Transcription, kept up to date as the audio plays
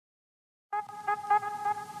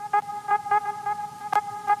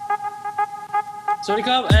Sawasdee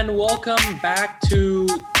Krub, and welcome back to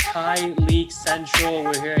Thai League Central.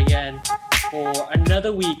 We're here again for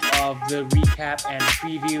another week of the recap and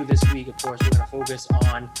preview. This week, of course, we're going to focus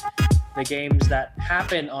on the games that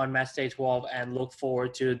happen on match day 12 and look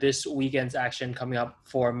forward to this weekend's action coming up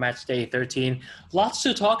for match day 13. Lots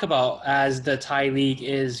to talk about as the Thai League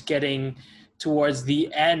is getting towards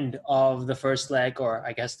the end of the first leg, or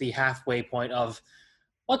I guess the halfway point of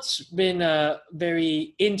what's been a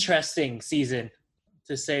very interesting season,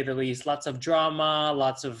 to say the least. Lots of drama,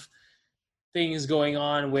 lots of things going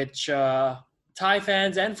on, which Thai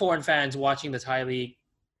fans and foreign fans watching the Thai League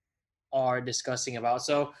are discussing about.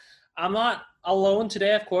 So I'm not alone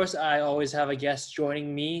today. Of course, I always have a guest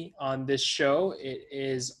joining me on this show. It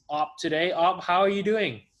is Op today. Op, how are you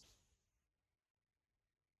doing?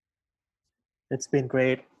 It's been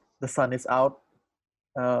great. The sun is out.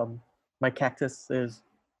 My cactus is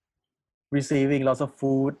receiving lots of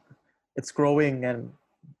food. It's growing, and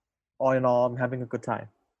all in all, I'm having a good time.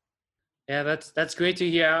 Yeah, that's great to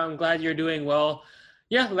hear. I'm glad you're doing well.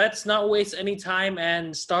 Yeah, let's not waste any time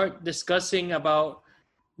and start discussing about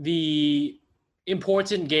the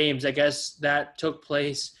important games, I guess, that took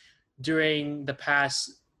place during the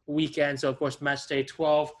past weekend. So, of course, match day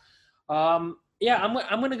 12. Yeah,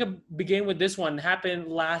 I'm going to begin with this one. Happened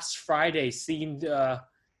last Friday, seemed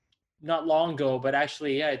not long ago, but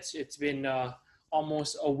actually, yeah, it's been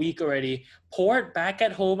almost a week already. Port back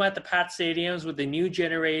at home at the Pat Stadiums with the new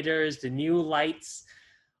generators, the new lights.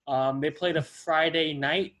 They played a Friday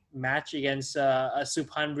night match against a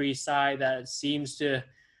Suphanburi side that seems to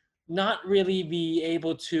not really be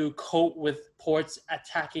able to cope with Port's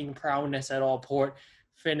attacking prowess at all. Port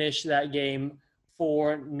finished that game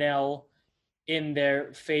 4-0 in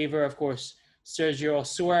their favor. Of course, Sergio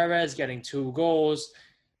Suarez getting 2 goals,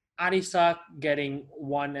 Adisak getting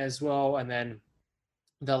 1 as well, and then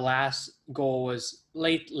the last goal was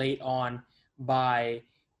late on by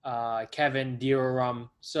Kevin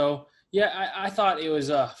Dioram. So yeah, I thought it was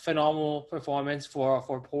a phenomenal performance for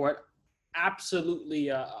Port. Absolutely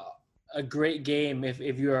a great game if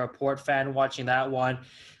you're a Port fan watching that one.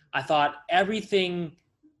 I thought everything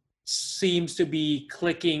seems to be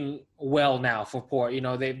clicking well now for Port. You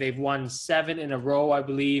know, they've won 7 in a row, I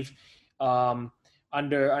believe, um,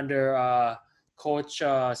 under coach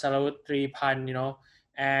Sarawut Tripan, you know,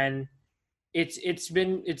 and it's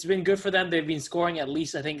been good for them. They've been scoring at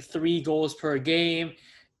least, I think, 3 goals per game.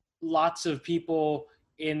 Lots of people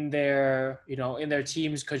in their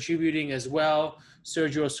teams contributing as well.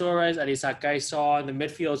 Sergio Suarez, Adisak Gaisaw, the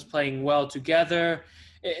midfield's playing well together.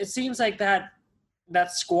 It seems like that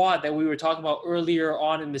squad that we were talking about earlier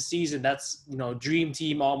on in the season, that's, dream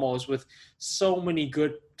team almost, with so many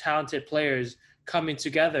good talented players coming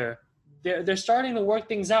together. They're starting to work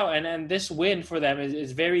things out, and this win for them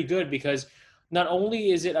is very good, because not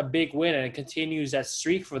only is it a big win and it continues that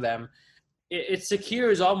streak for them, it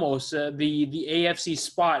secures almost the AFC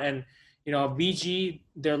spot. And BG,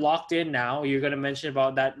 they're locked in now. You're going to mention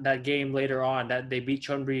about that game later on that they beat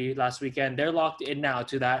Chonburi last weekend. They're locked in now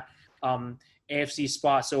to that AFC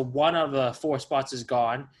spot. So one of the 4 spots is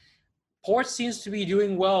gone. Port seems to be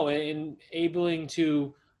doing well in able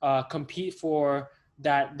to compete for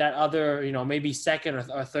that other, maybe second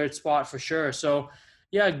or third spot for sure. So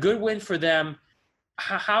yeah, good win for them.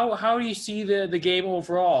 How do you see the game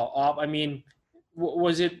overall? I mean,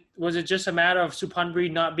 was it just a matter of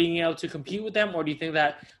Suphanburi not being able to compete with them, or do you think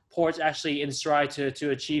that Port's actually in stride to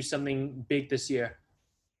achieve something big this year?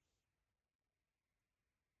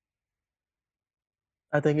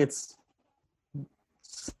 I think it's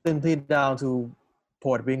simply down to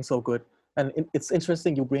Port being so good. And it's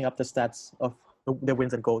interesting you bring up the stats of the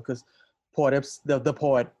wins and goals, because the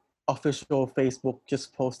Port official Facebook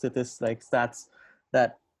just posted this like stats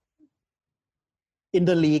that in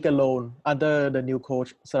the league alone, under the new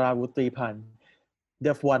coach Sarawut Tripan,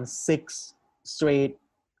 they've won 6 straight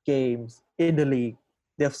games in the league.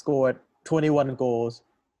 They've scored 21 goals.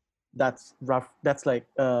 That's rough. That's like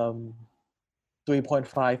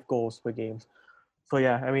 3.5 goals per game. So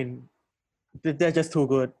yeah, I mean, they're just too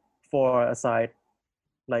good for a side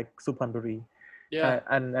like Suphanburi. Yeah.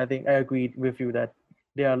 And I think I agreed with you that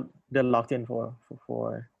they're locked in for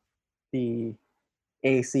the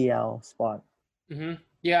ACL spot. Mm-hmm.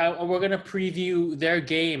 Yeah, we're gonna preview their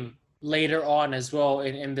game later on as well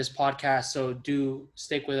in this podcast. So do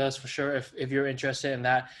stick with us for sure if you're interested in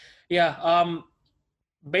that. Yeah.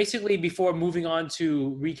 Basically, before moving on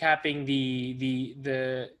to recapping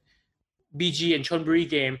the BG and Chonburi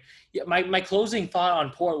game, yeah, my closing thought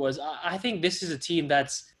on Port was I think this is a team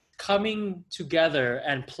that's coming together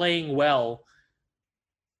and playing well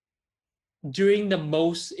during the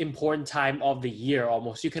most important time of the year,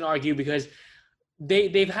 almost you can argue, because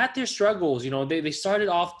they've had their struggles. They started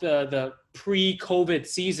off the pre-COVID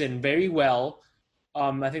season very well.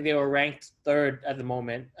 I think they were ranked third at the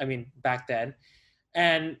moment. I mean, back then.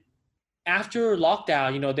 And after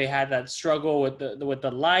lockdown, they had that struggle with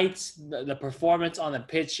the lights. The performance on the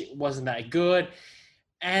pitch wasn't that good.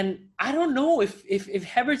 And I don't know if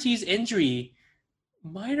Heberty's injury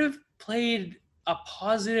might have played a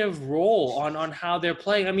positive role on how they're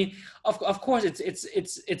playing. I mean, of course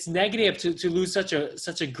it's negative to lose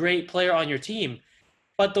such a great player on your team,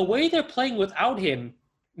 but the way they're playing without him,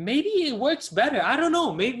 maybe it works better. I don't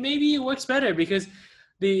know. Maybe it works better because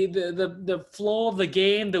the flow of the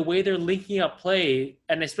game, the way they're linking up play,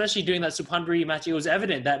 and especially during that Suphanburi match, it was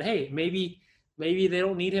evident that hey, maybe they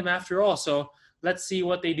don't need him after all. So let's see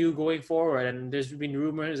what they do going forward. And there's been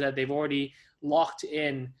rumors that they've already locked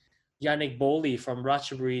in Yannick Boli from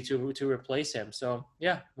Ratchaburi to replace him. So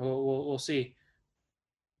yeah, we'll see.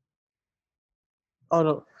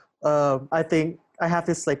 Oh no, I think I have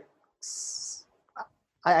this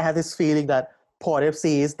I have this feeling that Port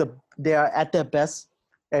FC they are at their best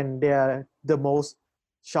and they are the most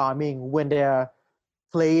charming when they are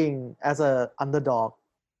playing as an underdog.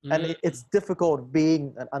 And it's difficult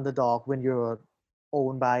being an underdog when you're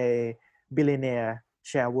owned by a billionaire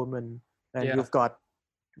chairwoman and Yeah. you've got,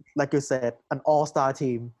 like you said, an all-star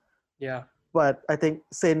team. Yeah. But I think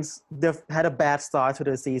since they've had a bad start to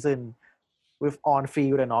the season with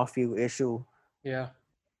on-field and off-field issue, Yeah.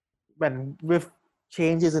 when with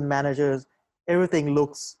changes in managers, everything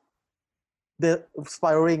looks they're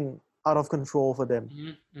spiraling out of control for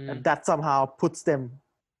them. And that somehow puts them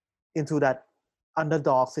into that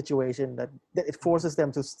underdog situation that it forces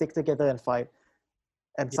them to stick together and fight.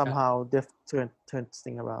 And somehow they've turned this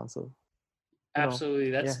thing around. So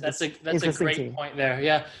absolutely, that's a great team. point there.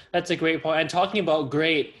 Yeah, that's a great point. And talking about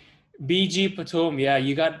great, BG Patum, yeah,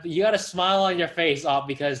 you got a smile on your face,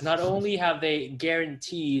 because not only have they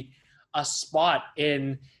guaranteed a spot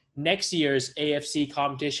in next year's AFC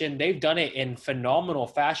competition, they've done it in phenomenal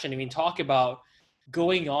fashion. I mean, talk about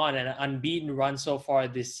going on an unbeaten run so far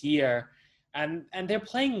this year. And they're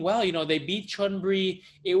playing well. They beat Chonburi.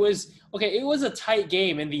 It was a tight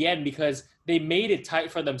game in the end because they made it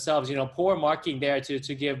tight for themselves. Poor marking there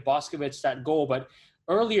to give Boskovic that goal. But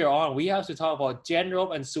earlier on, we have to talk about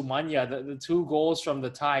General and Sumanya, the two goals from the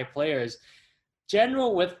Thai players.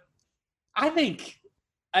 General with, I think,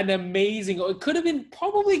 an amazing goal. It could have been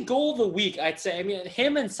probably goal of the week, I'd say. I mean,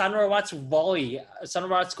 him and Sanrawat's volley.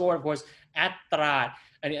 Sanrawat scored, of course, at Trat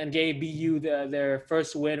and gave BU their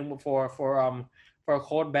first win for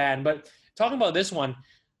Code Band. But talking about this one,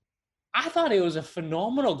 I thought it was a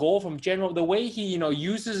phenomenal goal from General. The way he,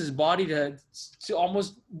 uses his body to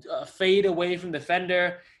almost fade away from the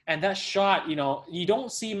defender, and that shot, you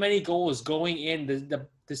don't see many goals going in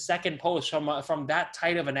the second post from that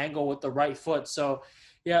tight of an angle with the right foot. So,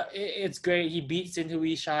 yeah, it's great. He beats into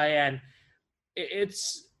Ishai, and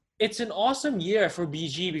it's an awesome year for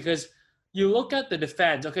BG because you look at the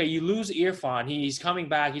defense. Okay, you lose Irfan. He's coming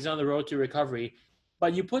back. He's on the road to recovery.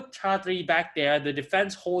 But you put Chatri back there. The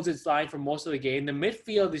defense holds its line for most of the game. The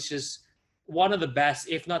midfield is just one of the best,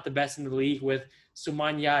 if not the best in the league, with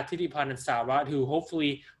Sumanya, Titipan, and Sarat, who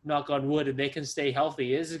hopefully, knock on wood, if they can stay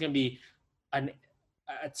healthy, this is going to be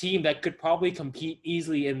a team that could probably compete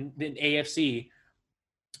easily in AFC.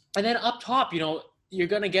 And then up top, you're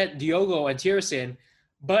going to get Diogo and Tiersin.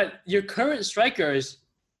 But your current strikers,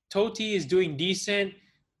 Toti is doing decent.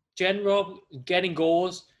 General getting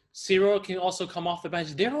goals. Ciro can also come off the bench.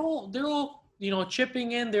 They're all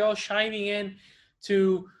chipping in. They're all chiming in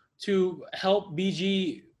to help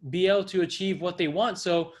BG be able to achieve what they want.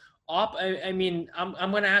 So, I mean,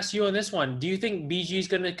 I'm going to ask you on this one. Do you think BG is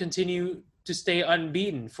going to continue to stay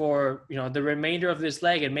unbeaten for the remainder of this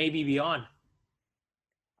leg and maybe beyond?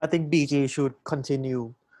 I think BG should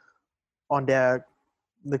continue on their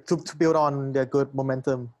to build on their good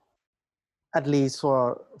momentum, at least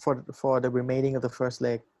for the remaining of the first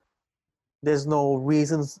leg. There's no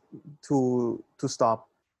reasons to stop.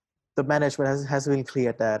 The management has been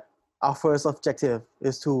clear that our first objective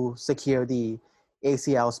is to secure the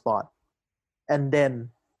ACL spot, and then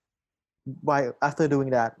after doing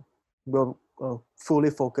that, we'll fully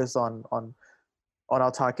focus on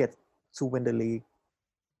our target to win the league.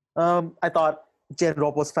 I thought Jen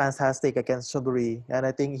Rob was fantastic against Chonburi, and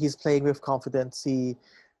I think he's playing with confidence. You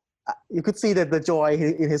could see that the joy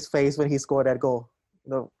in his face when he scored that goal.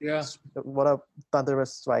 Yeah. What a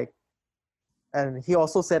thunderous strike. And he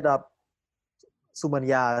also set up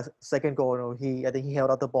Sumanya's second goal. I think he held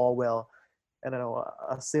out the ball well. And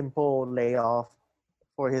a simple layoff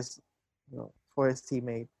for his for his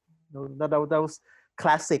teammate. That was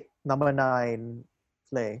classic number 9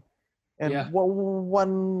 play. And Yeah.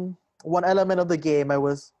 one element of the game I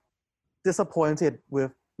was disappointed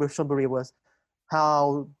with Chonburi was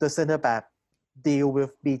how the center back deal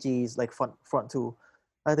with BG's like front two.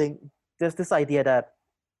 I think there's this idea that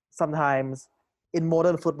sometimes in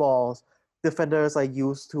modern footballs, defenders are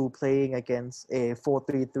used to playing against a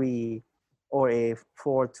 4-3-3 or a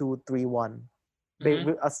 4-2-3-1.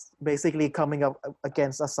 Basically coming up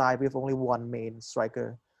against a side with only one main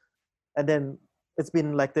striker. And then it's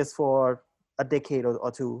been like this for a decade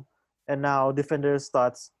or two. And now defenders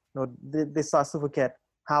they start to forget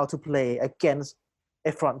how to play against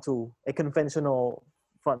a front two, a conventional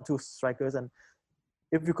front two strikers. And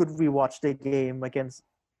if you could rewatch the game games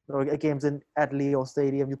at Leo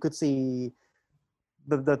Stadium, you could see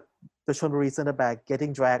the Chonburi center back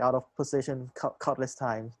getting dragged out of position countless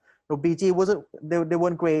times. BG they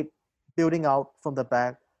weren't great building out from the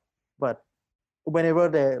back, but whenever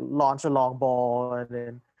they launch a long ball, and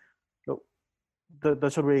then the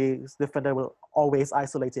Chonburi defender will always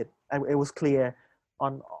isolate it, and it was clear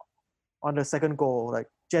on the second goal. Like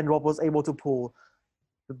Jen Rob was able to pull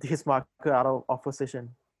his marker out of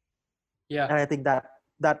position. Yeah, and I think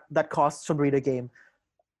that cost Chonburi the game.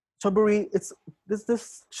 Chonburi, it's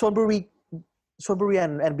this Chonburi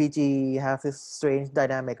and BG have this strange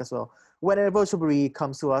dynamic as well. Whenever Chonburi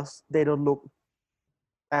comes to us, they don't look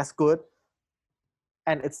as good,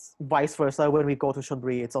 and it's vice versa. When we go to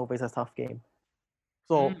Chonburi, it's always a tough game.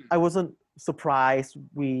 So I wasn't surprised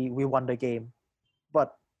we won the game,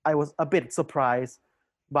 but I was a bit surprised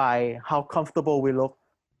by how comfortable we look,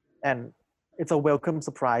 and it's a welcome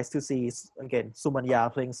surprise to see again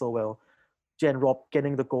Sumanya playing so well, Jen Rob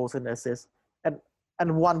getting the goals and assists,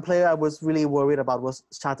 and one player I was really worried about was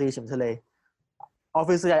Chati Shimtale.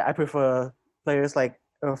 Obviously, I prefer players like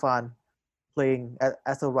Irfan playing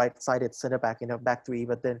as a right-sided center back in a back three,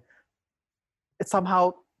 but then it's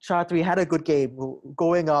somehow Chatri had a good game,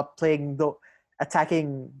 going up,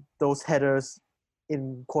 attacking those headers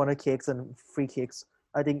in corner kicks and free kicks.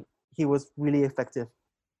 I think he was really effective.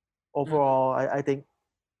 Overall, I think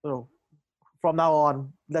from now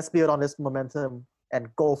on, let's build on this momentum and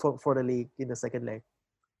go for the league in the second leg.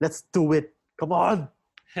 Let's do it. Come on.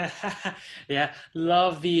 Yeah,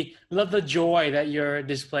 love the joy that you're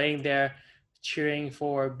displaying there, cheering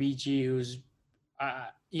for BG, who's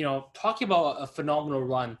talking about a phenomenal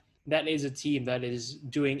run. That is a team that is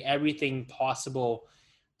doing everything possible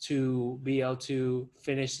to be able to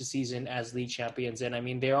finish the season as league champions. And I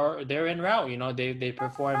mean, they're en route. They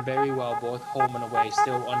perform very well both home and away,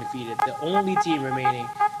 still undefeated. The only team remaining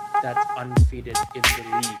that's undefeated in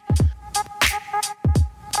the league.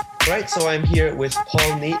 Right, so I'm here with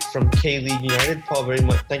Paul Neate from K-League United. Paul,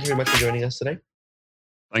 thank you very much for joining us today.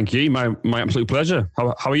 Thank you. My absolute pleasure.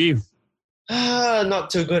 How are you? Not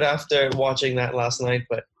too good after watching that last night,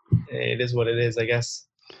 but it is what it is, I guess.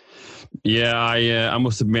 Yeah, I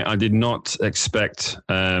must admit I did not expect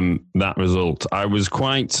that result. I was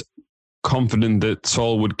quite confident that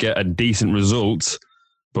Seoul would get a decent result,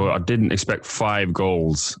 but I didn't expect 5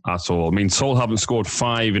 goals at all. I mean, Seoul haven't scored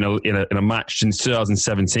 5 in a match since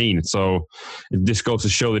 2017, so this goes to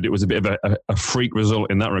show that it was a bit of a freak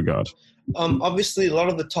result in that regard. Obviously, a lot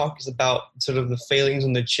of the talk is about sort of the failings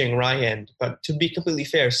on the Chiang Rai end, but to be completely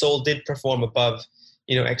fair, Seoul did perform above,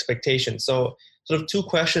 expectations. So, sort of 2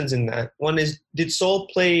 questions in that. One is, did Seoul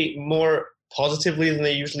play more positively than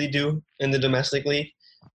they usually do in the domestic league?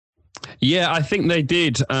 Yeah, I think they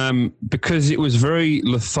did, because it was very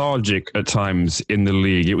lethargic at times in the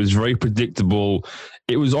league. It was very predictable.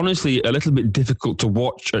 It was honestly a little bit difficult to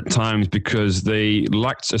watch at times because they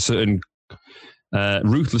lacked a certain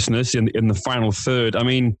ruthlessness in the final third. I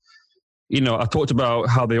mean, I talked about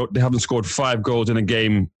how they haven't scored 5 goals in a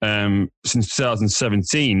game since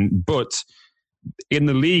 2017, but in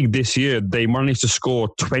the league this year, they managed to score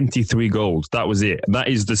 23 goals. That was it. That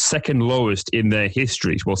is the second lowest in their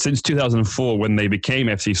history. Well, since 2004, when they became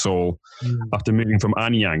FC Seoul after moving from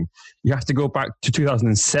Anyang. You have to go back to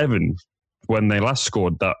 2007 when they last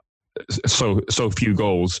scored that so few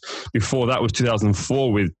goals. Before that was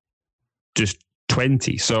 2004 with just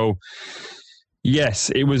 20. So, yes,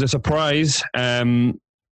 it was a surprise. And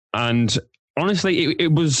honestly,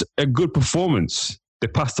 it was a good performance. They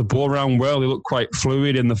passed the ball around well. They looked quite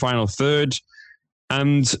fluid in the final third.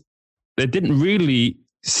 And they didn't really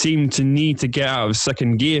seem to need to get out of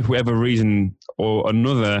second gear for whatever reason or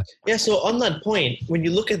another. Yeah, so on that point, when you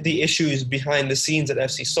look at the issues behind the scenes at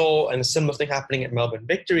FC Seoul and a similar thing happening at Melbourne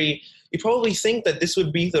Victory, you probably think that this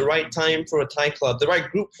would be the right time for a Thai club, the right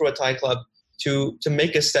group for a Thai club to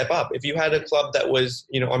make a step up. If you had a club that was,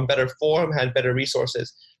 on better form, had better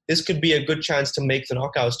resources, this could be a good chance to make the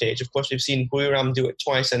knockout stage. Of course, we've seen Buriram do it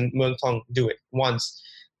twice and Muangthong do it once.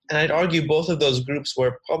 And I'd argue both of those groups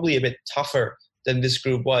were probably a bit tougher than this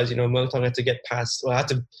group was. Muangthong had to get past, had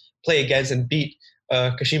to play against and beat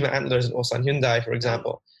Kashima Antlers and Ulsan Hyundai, for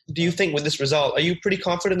example. Do you think with this result, are you pretty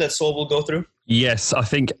confident that Seoul will go through? Yes, I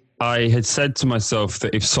think I had said to myself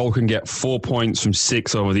that if Seoul can get 4 points from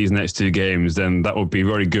 6 over these next 2 games, then that would be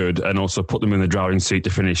very good and also put them in the driving seat to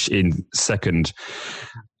finish in second.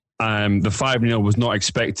 The 5-0 was not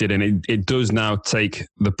expected, and it does now take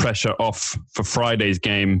the pressure off for Friday's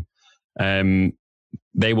game.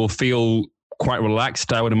 They will feel quite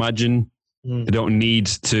relaxed, I would imagine. They don't need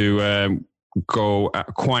to go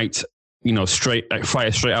quite,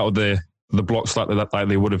 fire straight out of the blocks like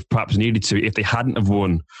they would have perhaps needed to if they hadn't have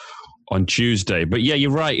won on Tuesday. But yeah,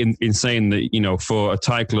 you're right in saying that, for a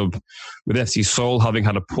Thai club with FC Seoul having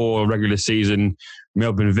had a poor regular season,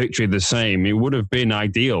 Melbourne Victory the same, it would have been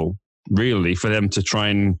ideal, really, for them to try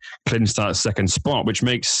and clinch that second spot, which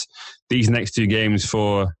makes these next 2 games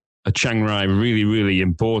for a Chiang Rai really, really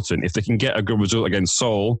important. If they can get a good result against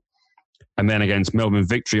Seoul and then against Melbourne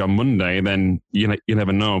Victory on Monday, then you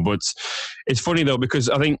never know. But it's funny, though, because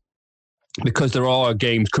I think because there are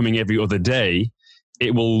games coming every other day,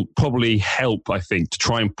 it will probably help, I think, to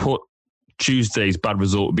try and put Tuesday's bad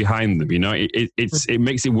result behind them. It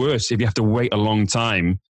makes it worse if you have to wait a long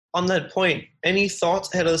time. On that point, any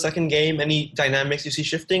thoughts ahead of the second game? Any dynamics you see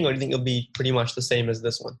shifting, or do you think it'll be pretty much the same as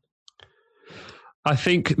this one? I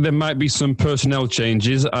think there might be some personnel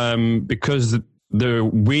changes because the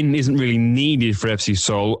win isn't really needed for FC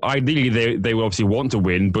Seoul. Ideally, they will obviously want to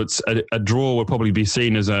win, but a draw will probably be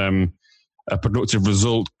seen as a productive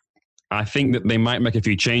result. I think that they might make a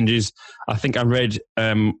few changes. I think I read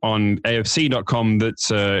on AFC.com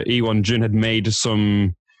that Lee Won-jun had made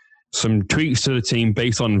some tweaks to the team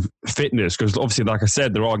based on fitness, because obviously, like I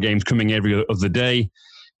said, there are games coming every other day.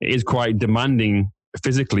 It is quite demanding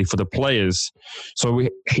physically for the players. So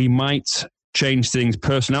he might change things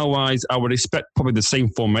personnel-wise. I would expect probably the same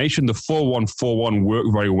formation. The 4-1-4-1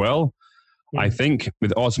 worked very well, I think,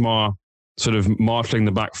 with Osmar sort of marshalling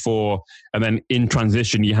the back 4, and then in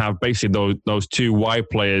transition you have basically those 2 wide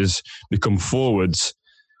players become forwards.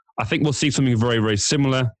 I think we'll see something very, very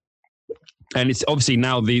similar. And it's obviously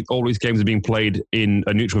now all these games are being played in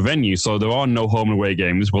a neutral venue, so there are no home and away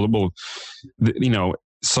games. I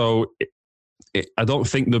don't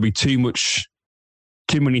think there'll be too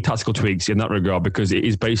many tactical tweaks in that regard, because it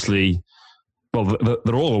is basically,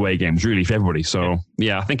 they're all away games really for everybody. So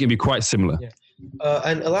yeah, I think it'd be quite similar. Yeah.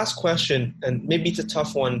 And a last question, and maybe it's a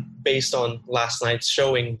tough one based on last night's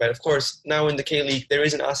showing, but of course now in the K-League there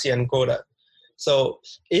is an ASEAN quota. So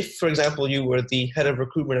if, for example, you were the head of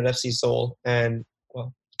recruitment at FC Seoul, and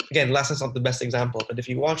again, last night's not the best example, but if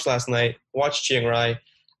you watched Chiang Rai,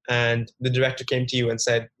 and the director came to you and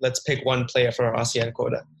said, let's pick one player for our ASEAN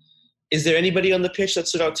quota, is there anybody on the pitch that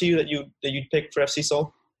stood out to you that you'd pick for FC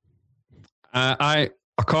Seoul? I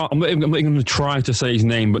can't. I'm not even going to try to say his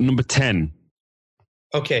name, but number 10.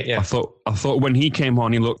 Okay, yeah. I thought when he came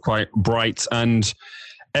on, he looked quite bright. And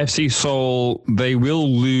FC Seoul, they will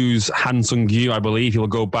lose Han Sung-gyu, I believe. He'll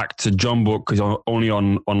go back to Jeonbuk because he's only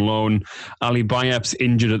on loan. Ali Bayev's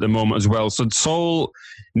injured at the moment as well. So Seoul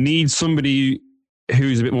needs somebody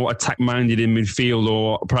who's a bit more attack-minded in midfield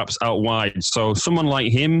or perhaps out wide. So someone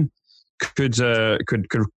like him could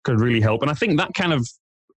really help. And I think that kind of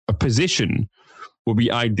a position will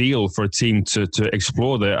be ideal for a team to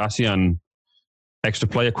explore the ASEAN extra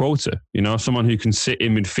player quota. Someone who can sit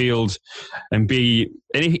in midfield and be,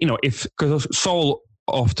 because Seoul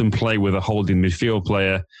often play with a holding midfield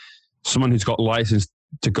player, someone who's got license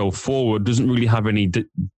to go forward, doesn't really have any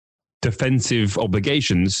defensive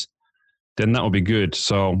obligations, then that would be good.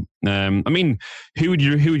 So, who would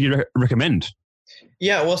you recommend?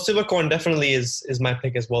 Yeah, well, Sivakorn definitely is my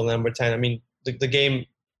pick as well, number 10. I mean, the game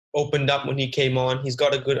opened up when he came on. He's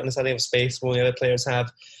got a good understanding of space, more than the other players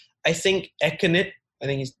have. I think Ekenit,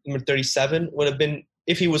 he's number 37, would have been,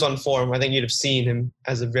 if he was on form, I think you'd have seen him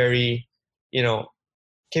as a very,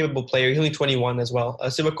 capable player. He's only 21 as well.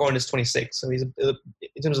 Sivakorn is 26, so he's,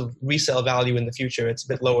 in terms of resale value in the future, it's a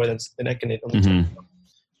bit lower than Ekenit on the team.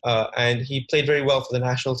 And he played very well for the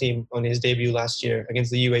national team on his debut last year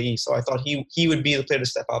against the UAE. So I thought he would be the player to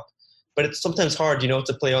step up. But it's sometimes hard,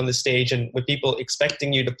 to play on this stage and with people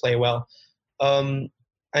expecting you to play well.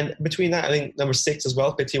 And between that, I think number 6 as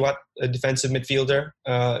well, Petiwat, a defensive midfielder,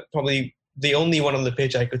 probably the only one on the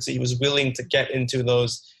pitch I could see was willing to get into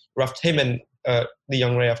those rough, him and the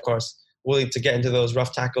Young Ray, of course, willing to get into those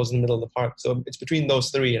rough tackles in the middle of the park. So it's between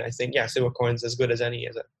those three, and I think Silvercorn's as good as any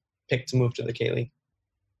as a pick to move to the K-League.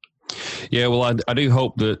 Yeah, well, I do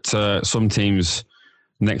hope that some teams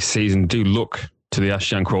next season do look to the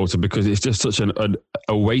ASEAN quota, because it's just such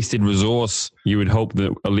a wasted resource. You would hope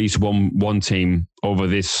that at least one team over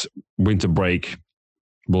this winter break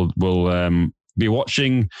will be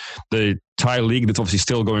watching the Thai league that's obviously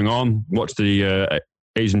still going on, watch the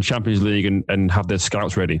Asian Champions League and have their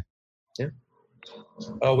scouts ready.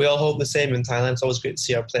 Yeah. We all hope the same in Thailand. It's always great to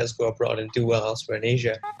see our players go abroad and do well elsewhere in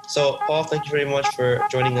Asia. So, Paul, thank you very much for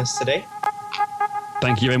joining us today.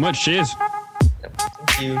 Thank you very much. Cheers.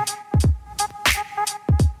 Thank you.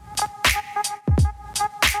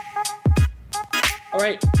 All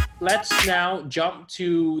right, let's now jump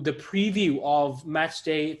to the preview of Match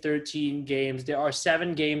Day 13 games. There are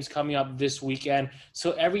 7 games coming up this weekend.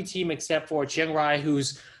 So every team except for Chiang Rai,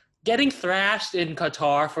 who's getting thrashed in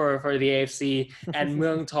Qatar for the AFC, and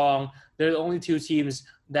Muang Thong, they're the only 2 teams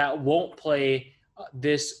that won't play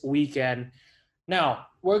this weekend. Now,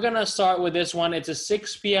 we're going to start with this one. It's a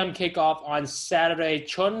 6 p.m. kickoff on Saturday.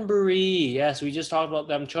 Chonburi, yes, we just talked about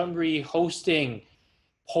them. Chonburi hosting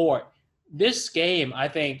Port. This game, I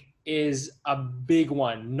think, is a big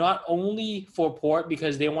one, not only for Port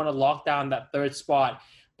because they want to lock down that 3rd spot,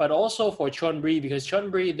 but also for Chonburi because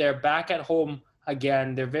Chonburi, they're back at home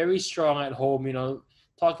again. They're very strong at home. You know,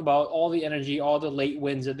 talk about all the energy, all the late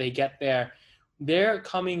wins that they get there. They're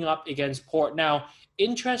coming up against Port. Now,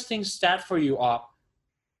 interesting stat for you, Op.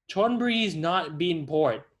 Chonburi's not been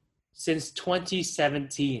Port since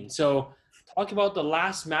 2017. So talk about the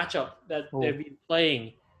last matchup that they've been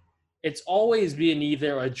playing. It's always been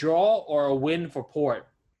either a draw or a win for Port.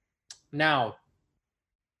 Now,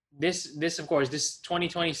 this of course, this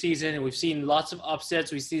 2020 season, we've seen lots of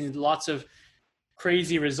upsets. We've seen lots of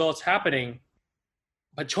crazy results happening.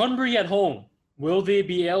 But Chonburi at home, will they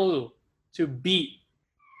be able to beat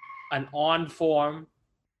an on-form,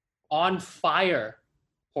 on-fire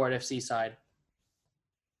Port FC side?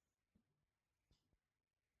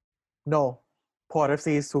 No, Port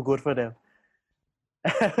FC is too good for them.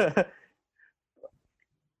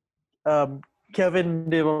 Kevin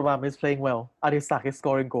Devermam is playing well. Adisak is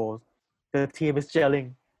scoring goals. The team is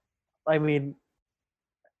gelling. I mean,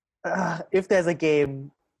 if there's a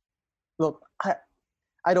game, look,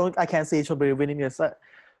 I can't see Chonburi winning this.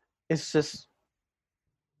 It's just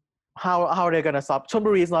how they're gonna stop.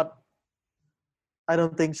 Chonburi is not. I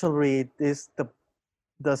don't think Chonburi is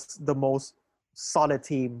the most solid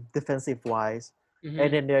team defensive wise,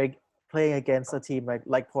 and then they're playing against a team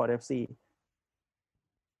like Port FC.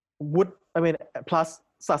 Plus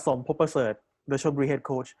Sasom Popassert, the Chonburi head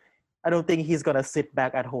coach, I don't think he's gonna sit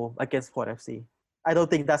back at home against Port FC. I don't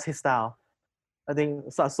think that's his style. I think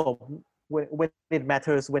Sasom, when it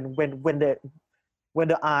matters, when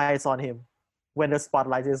the eye is on him, when the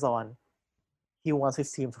spotlight is on, he wants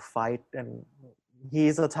his team to fight, and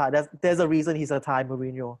he's a Thai. There's a reason he's a Thai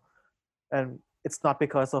Mourinho, and it's not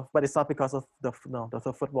because of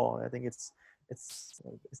the football. I think it's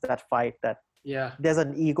that fight that. Yeah. There's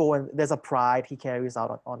an ego and there's a pride he carries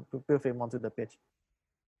out on with him onto the pitch.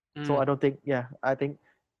 So I don't think, I think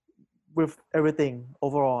with everything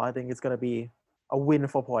overall, I think it's going to be a win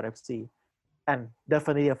for Port FC and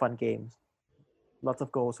definitely a fun game. Lots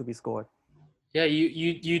of goals to be scored. Yeah,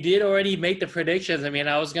 you did already make the predictions. I mean,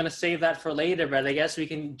 I was going to save that for later, but I guess we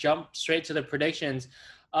can jump straight to the predictions.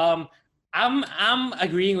 I'm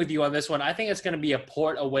agreeing with you on this one. I think it's going to be a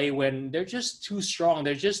Port away win. They're just too strong.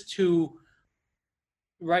 They're just too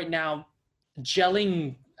right now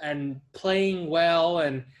gelling and playing well,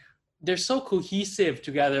 and they're so cohesive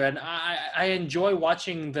together, and I enjoy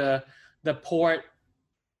watching the Port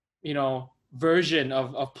version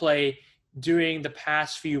of play during the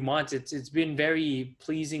past few months. It's been very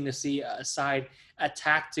pleasing to see a side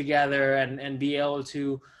attack together and be able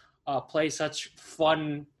to play such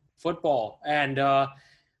fun football, and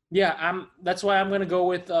that's why I'm going to go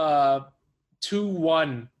with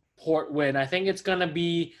 2-1 Port win. I think it's not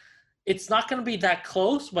going to be that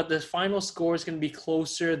close, but the final score is going to be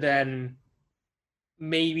closer than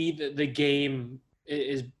maybe the game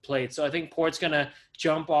is played. So I think Port's going to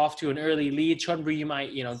jump off to an early lead. Chonburi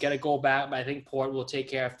might, get a goal back, but I think Port will take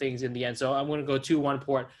care of things in the end. So I'm going to go 2-1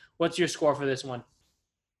 Port. What's your score for this one?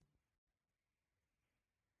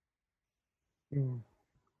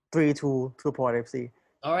 3-2 to Port FC.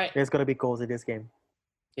 All right. There's going to be goals in this game.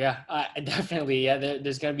 Yeah, definitely. Yeah,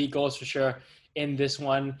 there's going to be goals for sure in this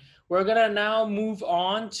one. We're going to now move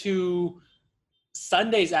on to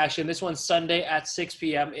Sunday's action. This one's Sunday at 6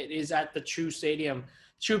 p.m. It is at the True Stadium.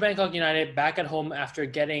 True Bangkok United back at home after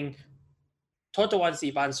getting Tottenham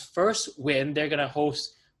Sivan's first win. They're gonna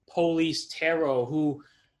host Police Taro, who,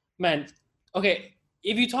 man, okay.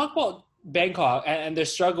 If you talk about Bangkok and their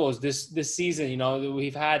struggles this season, you know,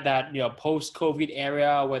 we've had that, you know, post-COVID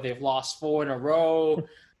era where they've lost 4 in a row.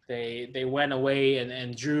 They went away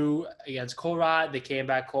and drew against Korat. They came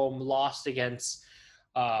back home, lost against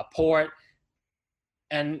Port,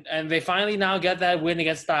 and they finally now get that win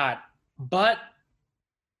against that. But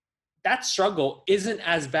that struggle isn't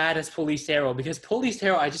as bad as Police Taro, because Police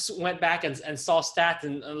Taro, I just went back and saw stats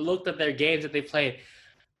and looked at their games that they played.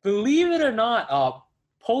 Believe it or not,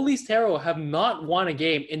 Police Taro have not won a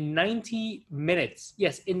game in 90 minutes.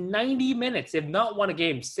 Yes, in 90 minutes, they've not won a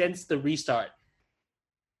game since the restart.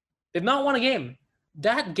 They've not won a game.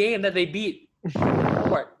 That game that they beat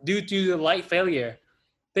due to the light failure,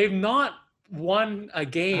 they've not won a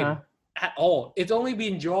game at all. It's only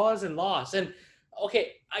been draws and loss. And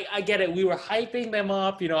okay, I get it. We were hyping them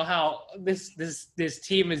up, you know, how this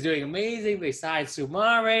team is doing amazing. They signed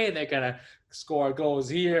Sumare. They're going to score goals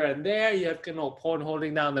here and there. You have, you know, Pon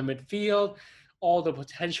holding down the midfield, all the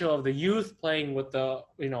potential of the youth playing with the,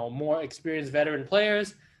 you know, more experienced veteran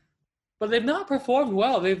players. But they've not performed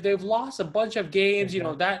well. They've lost a bunch of games. You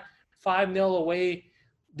know, that 5-0 away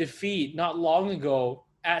defeat not long ago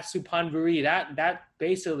at Suphanburi, that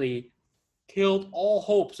basically killed all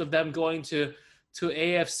hopes of them going to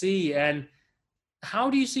AFC. And how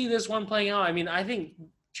do you see this one playing out? I mean, I think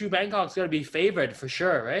True Bangkok's going to be favored for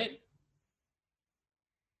sure, right?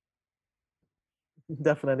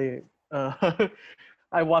 Definitely.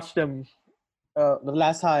 I watched them the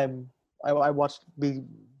last time I watched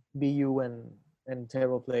BU and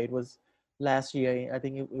Taro play. It was last year. I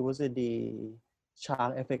think it was in the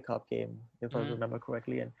Chang FA Cup game, if I remember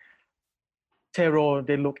correctly. And Taro,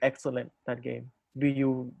 they look excellent that game.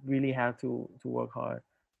 BU really had to work hard.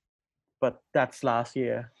 But that's last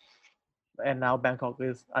year. And now Bangkok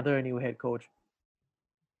is under a new head coach.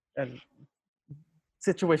 And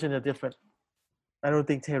situations are different. I don't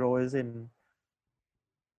think Taro is in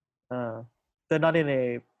they're not in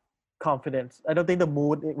a confidence. I don't think the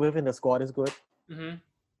mood within the squad is good. Mm-hmm.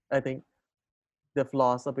 I think they've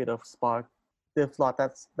lost a bit of spark. They've lost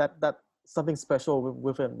that something special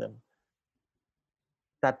within them.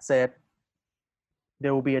 That said,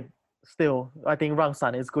 there will be I think Rang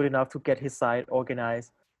San is good enough to get his side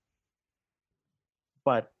organized.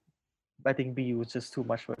 But I think BU is just too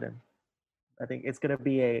much for them. I think it's going to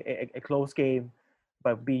be a close game,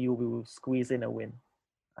 but BU will squeeze in a win.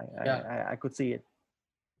 I could see it.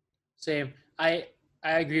 Same. I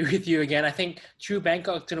agree with you again. I think True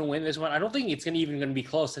Bangkok's going to win this one. I don't think it's even going to be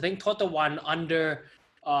close. I think Tottenham under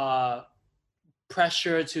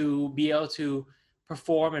pressure to be able to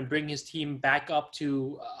perform and bring his team back up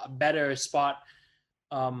to a better spot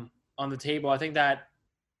on the table. I think that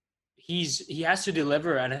he has to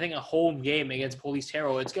deliver, and I think a home game against Police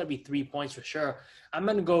Taro, it's going to be 3 points for sure. I'm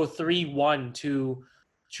going to go 3-1 to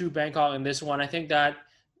True Bangkok in this one. I think that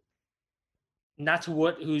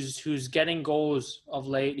Natawut, who's getting goals of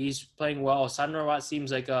late, he's playing well. Sanrawat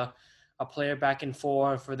seems like a player back and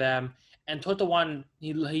forth for them. And Tottenham,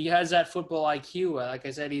 he has that football IQ. Like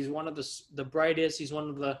I said, he's one of the brightest. He's one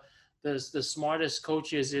of the smartest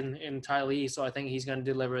coaches in Thai League. So I think he's going to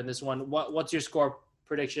deliver in this one. What's your score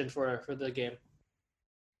prediction for the game?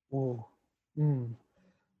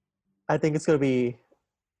 I think it's going to be,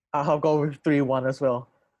 I'll go with 3-1 as well.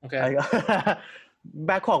 Okay.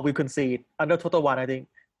 Bangkok, we concede. Under Tottenham, I think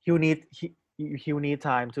he'll need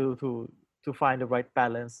time to find the right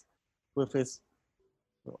balance with his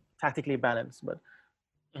tactically balanced. But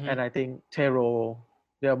and I think Taro,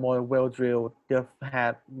 they're more well drilled. They've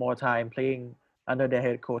had more time playing under their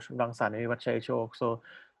head coach Rang San and Vachai Chok. So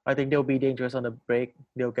I think they'll be dangerous on the break.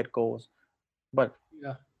 They'll get goals. But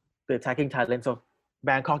the attacking talents of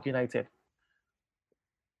Bangkok United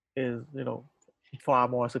is, far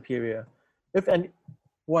more superior.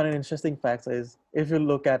 One interesting fact is, if you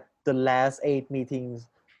look at the last 8 meetings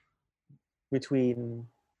between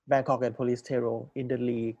Bangkok and Police Taro in the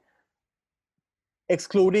league,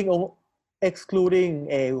 excluding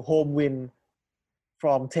a home win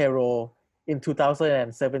from Taro in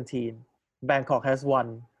 2017, Bangkok has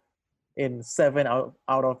won in 7 out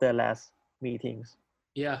of their last meetings.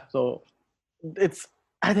 Yeah. So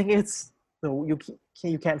I think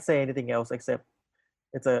you can't say anything else except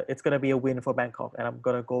it's gonna be a win for Bangkok, and I'm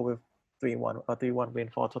gonna go with 3-1, a 3-1 win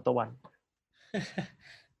for Tottenham.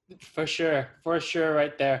 For sure,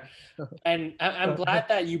 right there. And I'm glad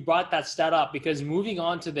that you brought that stat up, because moving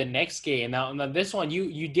on to the next game now this one,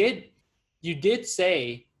 you did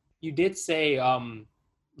say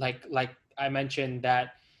like I mentioned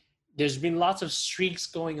that there's been lots of streaks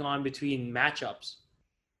going on between matchups.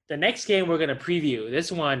 The next game we're going to preview,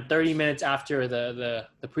 this one 30 minutes after the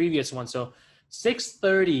previous one. So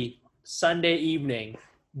 6:30 Sunday evening,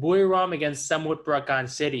 Buriram against Samut Prakan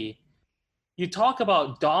City. You talk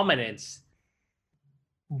about dominance.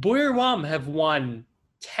 Buriram have won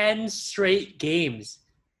 10 straight games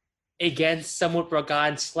against Samut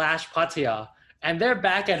Prakan / Pattaya, and they're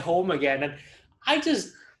back at home again. And I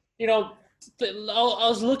just, I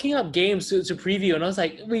was looking up games to preview, and I was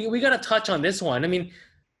like, we got to touch on this one. I mean,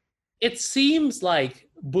 it seems like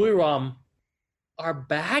Buriram are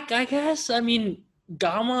back, I guess. I mean,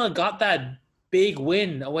 Gama got that big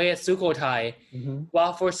win away at Sukhothai. Mm-hmm.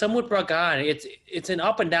 While for Samut Prakan, it's an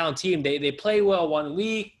up and down team. They play well 1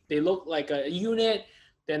 week. They look like a unit.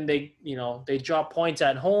 Then they drop points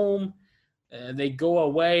at home. They go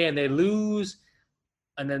away and they lose.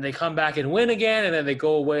 And then they come back and win again. And then they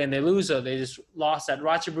go away and they lose. So they just lost at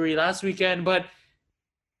Ratchaburi last weekend. But,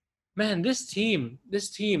 man, this team,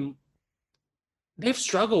 they've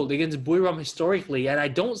struggled against Buriram historically, and I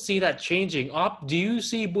don't see that changing. Do you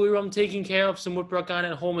see Buriram taking care of Samut Prakan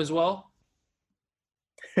at home as well?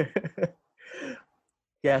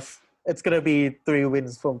 Yes, it's gonna be 3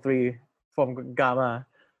 wins from Gama.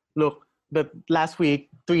 Look, the last week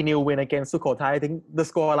 3-0 win against Sukhothai. I think the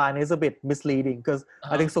scoreline is a bit misleading because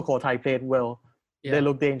I think Sukhothai played well. Yeah. They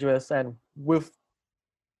look dangerous, and with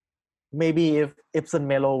maybe if Ibsen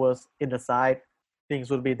Melo was in the side,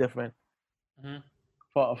 things would be different. Mm-hmm.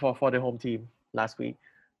 For the home team last week.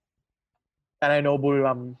 And I know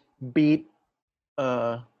Buriram beat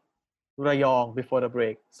Rayong before the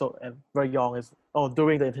break. So, and Rayong is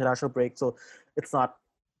during the international break. So it's not,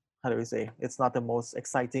 it's not the most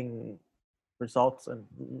exciting results, and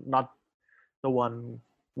not the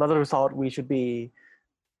result we should be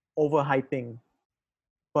overhyping.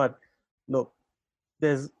 But look,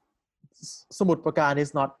 Samut Prakan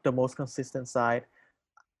is not the most consistent side.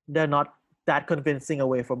 They're not that convincing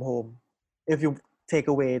away from home if you take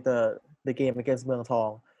away the game against Muang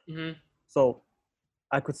Thong. Mm-hmm. So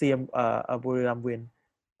I could see a Buriram win.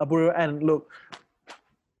 And look,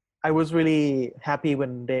 I was really happy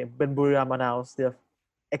when Buriram announced they've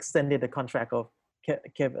extended the contract of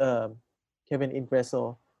Kevin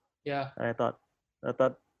Ingresso. Yeah. And I thought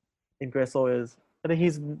Ingresso I think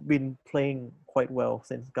he's been playing quite well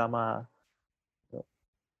since Gama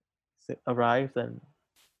arrived, and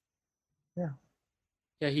yeah,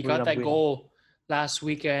 he got that goal last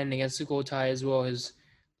weekend against Sukhothai as well. His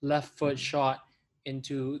left foot shot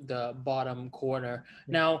into the bottom corner.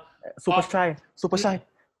 Now, Super Shy,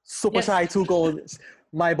 2 goals.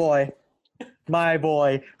 My boy,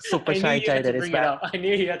 Super Shy Jaidet is back. I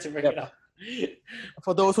knew you had to bring it up.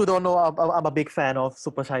 For those who don't know, I'm a big fan of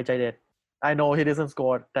Super Shy Jaidet. I know he doesn't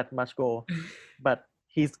score that much goal, but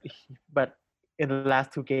in the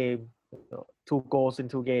last 2 games, 2 goals in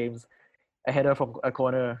 2 games, a header from a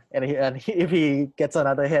corner, and if he gets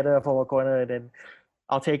another header from a corner, then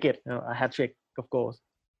I'll take it. A hat trick of goals.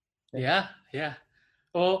 Yeah.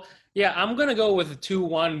 Well, yeah, I'm gonna go with a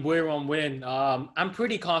 2-1 Buriram win. I'm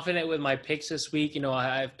pretty confident with my picks this week.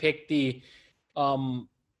 I've picked the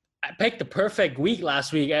perfect week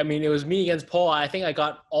last week. I mean, it was me against Paul. I think I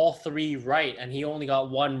got all 3 right, and he only got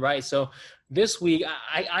 1 right. So this week,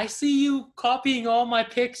 I see you copying all my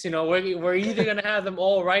picks. We're either going to have them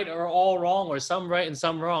all right or all wrong, or some right and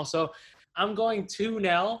some wrong. So I'm going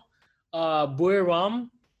 2-0 Buriram.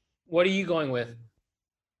 What are you going with?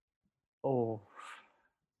 2-1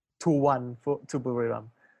 to Buriram.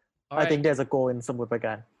 Right. I think there's a goal in Samut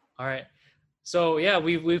Prakan. All right. So yeah,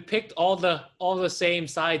 we've picked all the same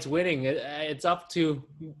sides winning. It's up to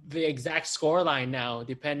the exact scoreline now,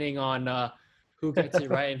 depending on who gets it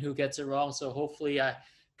right and who gets it wrong. So hopefully I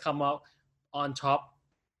come up on top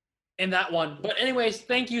in that one. But anyways,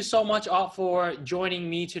 thank you so much all for joining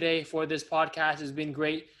me today for this podcast. It's been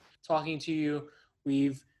great talking to you.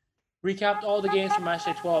 We've recapped all the games from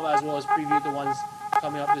Matchday 12 as well as previewed the ones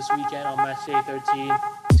coming up this weekend on Matchday 13.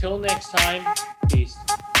 Till next time, peace.